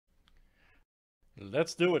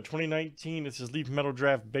Let's do it. 2019. This is Leaf Metal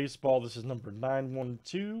Draft Baseball. This is number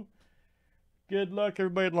 912. Good luck,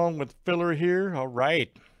 everybody, along with Filler here. All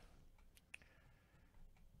right.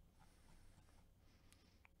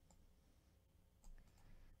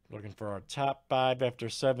 Looking for our top 5 after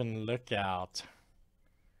 7. Look out.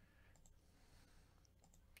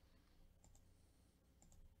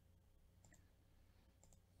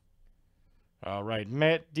 All right,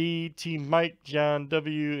 Matt D, Team Mike, John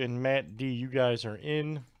W, and Matt D, you guys are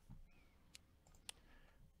in.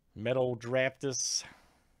 Metal Draftus.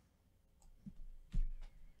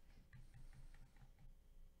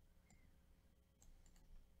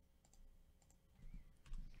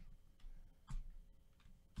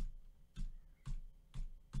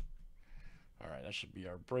 All right, that should be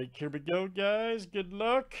our break. Here we go, guys. Good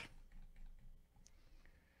luck.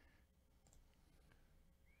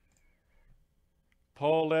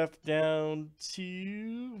 Paul F down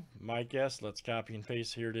to Mike S. Let's copy and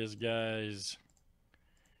paste. Here it is, guys.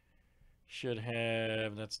 Should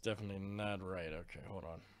have. That's definitely not right. Okay, hold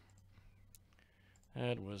on.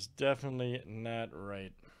 That was definitely not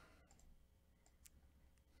right.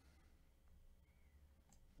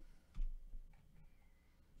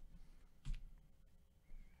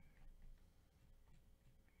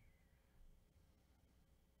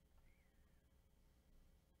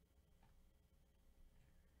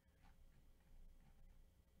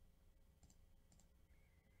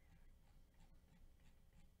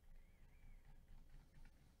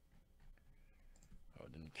 Oh,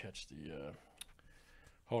 I didn't catch the.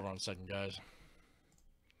 Hold on a second, guys.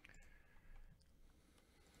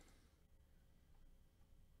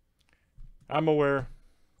 I'm aware.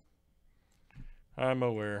 I'm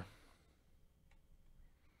aware.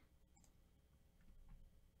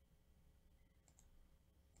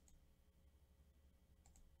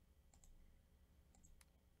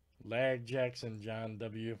 Lag Jackson, John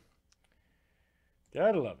W.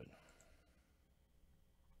 Gotta love it.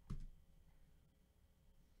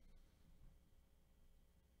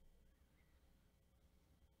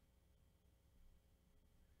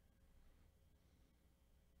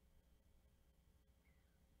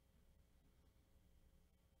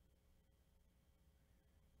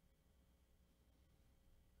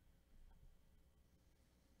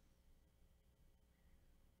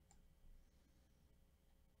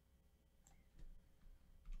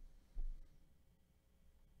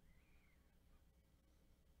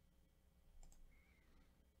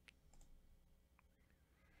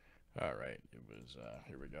 All right, it was,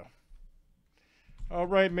 here we go. All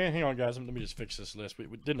right, man, hang on, guys. Let me just fix this list. We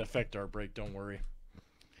didn't affect our break, don't worry.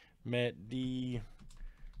 Matt D,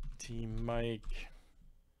 Team Mike,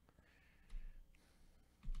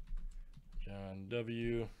 John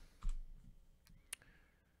W,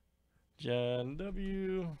 John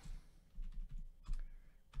W,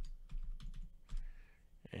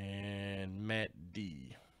 and Matt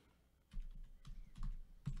D.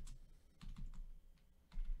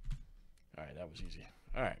 All right, that was easy.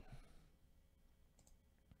 All right.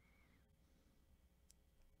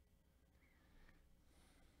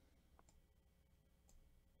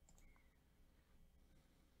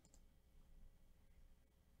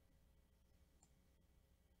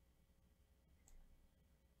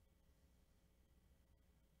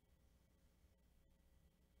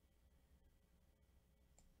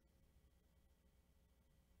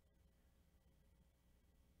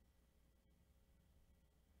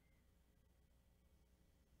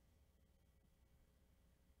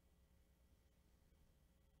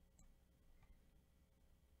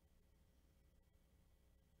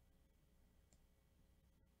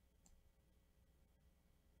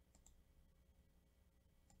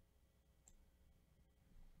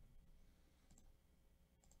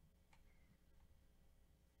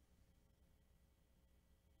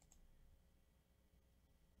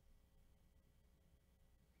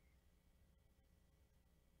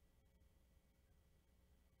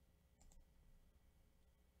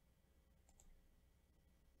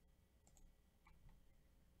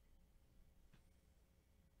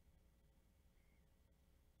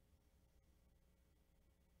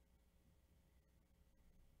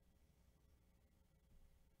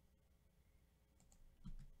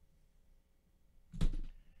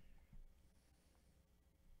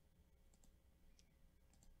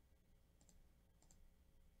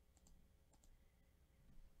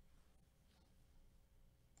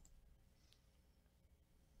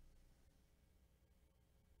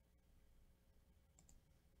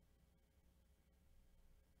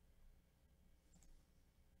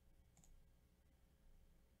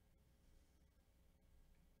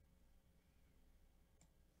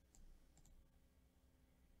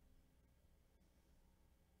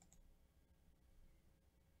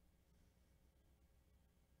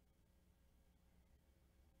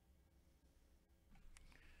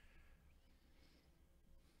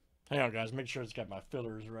 Hang on, guys. Make sure it's got my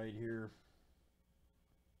fillers right here.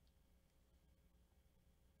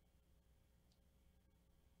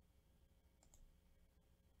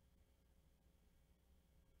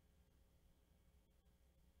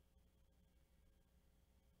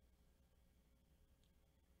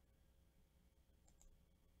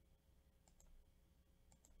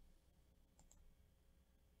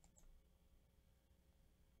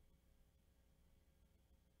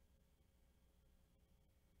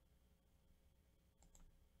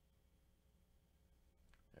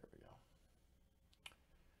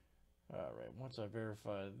 All right, once I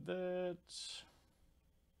verify that,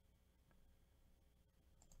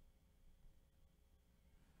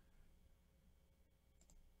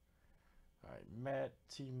 all right, Matt,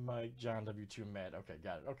 T Mike, John W2 Matt. Okay,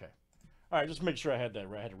 got it. Okay. All right, just make sure I had that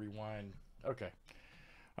right. I had to rewind. Okay.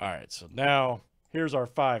 All right, so now here's our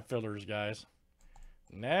 5 fillers, guys.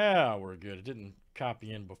 Now we're good. It didn't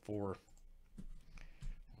copy in before.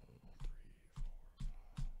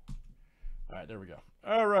 All right, there we go.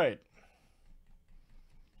 All right.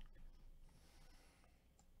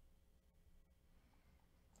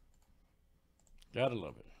 Gotta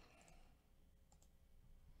love it.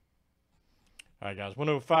 All right, guys.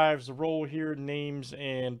 105 is the roll here. Names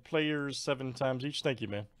and players 7 times each. Thank you,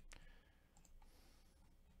 man.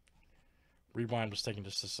 Rewind was taking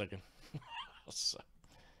just a second.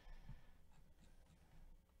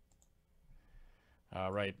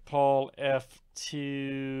 All right, Paul F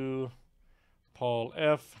to Paul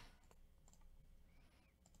F.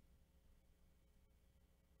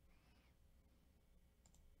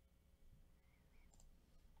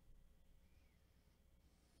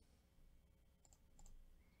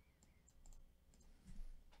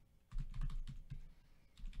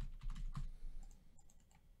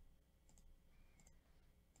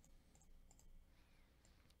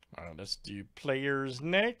 All right, let's do players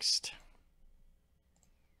next.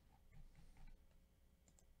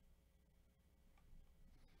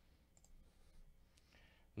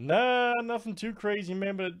 Nah, nothing too crazy,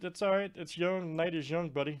 man, but that's all right. It's young. Night is young,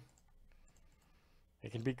 buddy.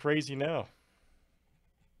 It can be crazy now.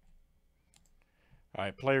 All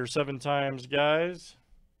right, player 7 times, guys.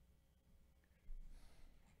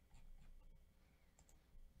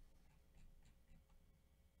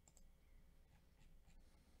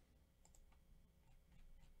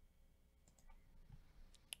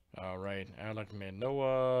 All right, Alec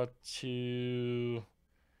Manoa to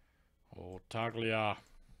Taglia.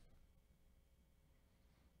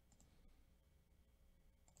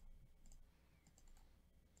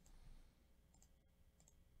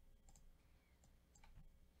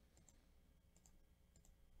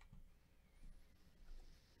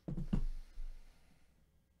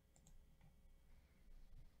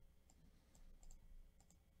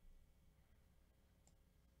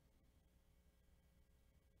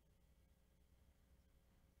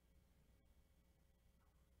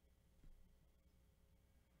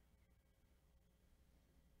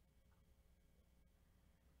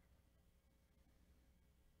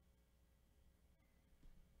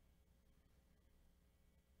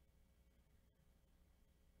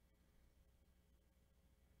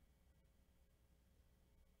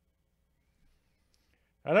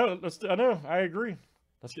 I know. I know. I agree.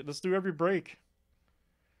 Let's do every break.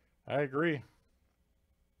 I agree.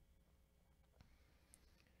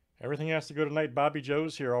 Everything has to go tonight. Bobby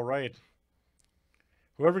Joe's here. All right.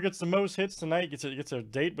 Whoever gets the most hits tonight gets a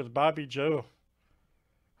date with Bobby Joe.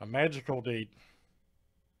 A magical date.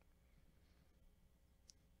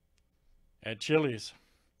 At Chili's.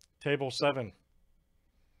 Table 7.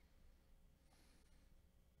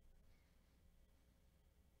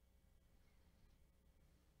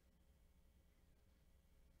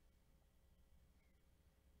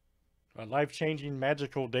 A life-changing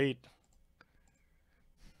magical date.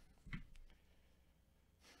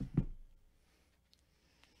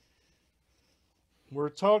 We're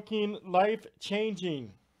talking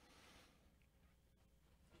life-changing.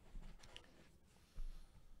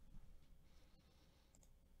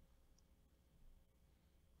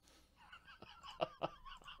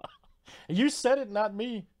 You said it, not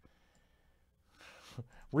me.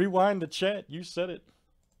 Rewind the chat. You said it.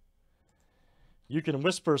 You can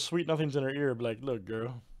whisper sweet nothings in her ear, be like, look,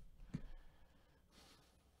 girl.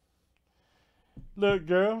 Look,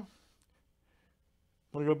 girl.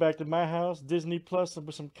 Want to go back to my house? Disney Plus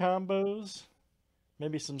with some combos?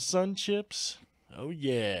 Maybe some sun chips? Oh,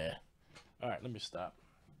 yeah. All right, let me stop.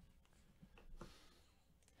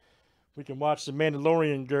 We can watch The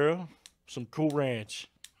Mandalorian, girl. Some Cool Ranch.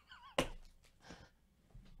 That's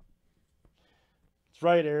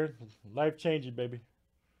right, Aaron. Life-changing, baby.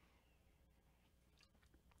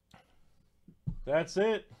 That's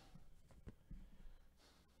it.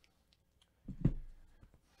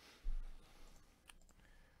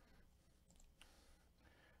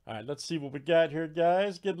 All right, let's see what we got here,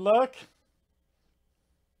 guys. Good luck.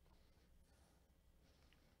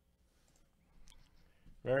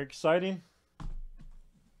 Very exciting.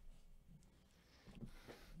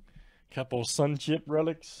 Couple sun chip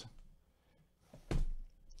relics.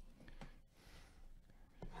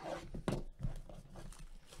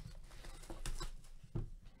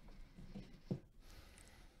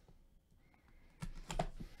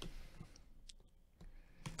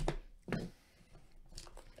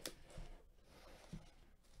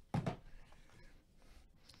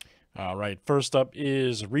 All right, first up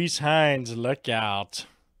is Reese Hines, Look Out.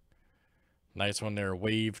 Nice one there,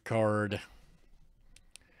 wave card.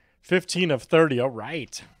 15 of 30, all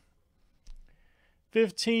right.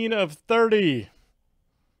 15 of 30.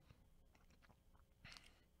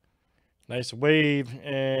 Nice wave,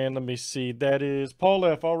 and let me see, that is Paul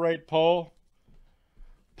F. All right, Paul.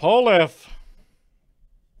 Paul F.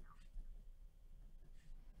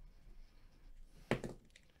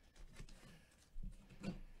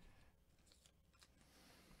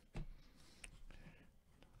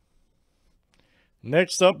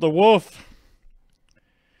 Next up, the Wolf.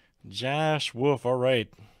 Josh Wolf, all right.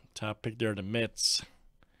 Top pick there, the Mets.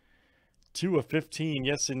 2 of 15,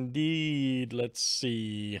 yes indeed. Let's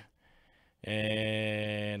see.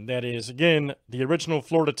 And that is, again, the original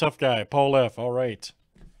Florida Tough Guy, Paul F. All right.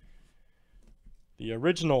 The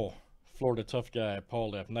original Florida Tough Guy,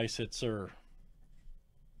 Paul F. Nice hit, sir.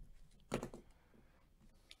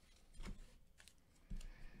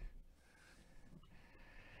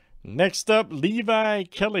 Next up, Levi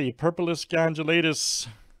Kelly, Purpleus Gondolatus.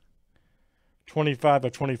 25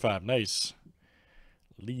 of 25. Nice.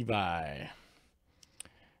 Levi.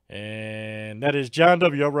 And that is John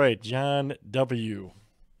W. All right, John W.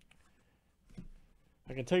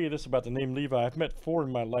 I can tell you this about the name Levi. I've met 4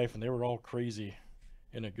 in my life, and they were all crazy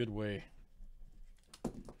in a good way.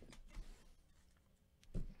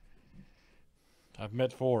 I've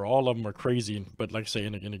met 4. All of them are crazy, but like I say,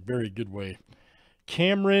 in a very good way.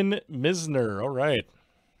 Cameron Misner. All right.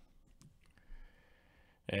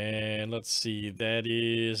 And let's see. That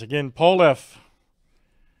is, again, Paul F.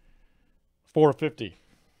 450.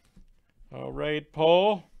 All right,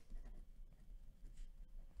 Paul.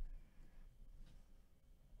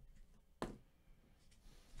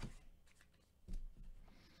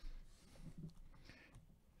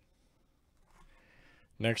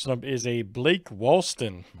 Next up is a Blake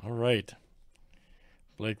Walston. All right.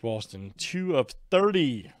 Blake Walston, 2 of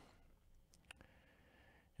 30.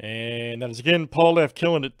 And that is, again, Paul F.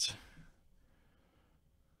 killing it.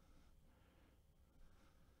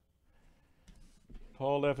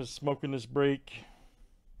 Paul F. is smoking this break.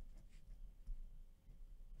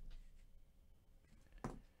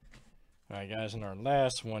 All right, guys, and our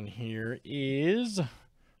last one here is,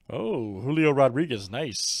 oh, Julio Rodriguez.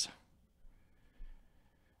 Nice.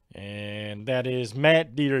 And that is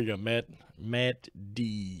Matt D. There you go, Matt. Matt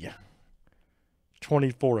D.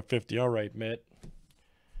 24 of 50. All right, Matt.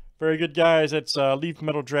 Very good, guys. That's Leaf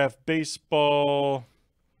Metal Draft Baseball.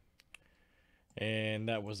 And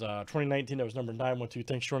that was 2019. That was number 912.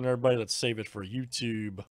 Thanks for joining, everybody. Let's save it for YouTube.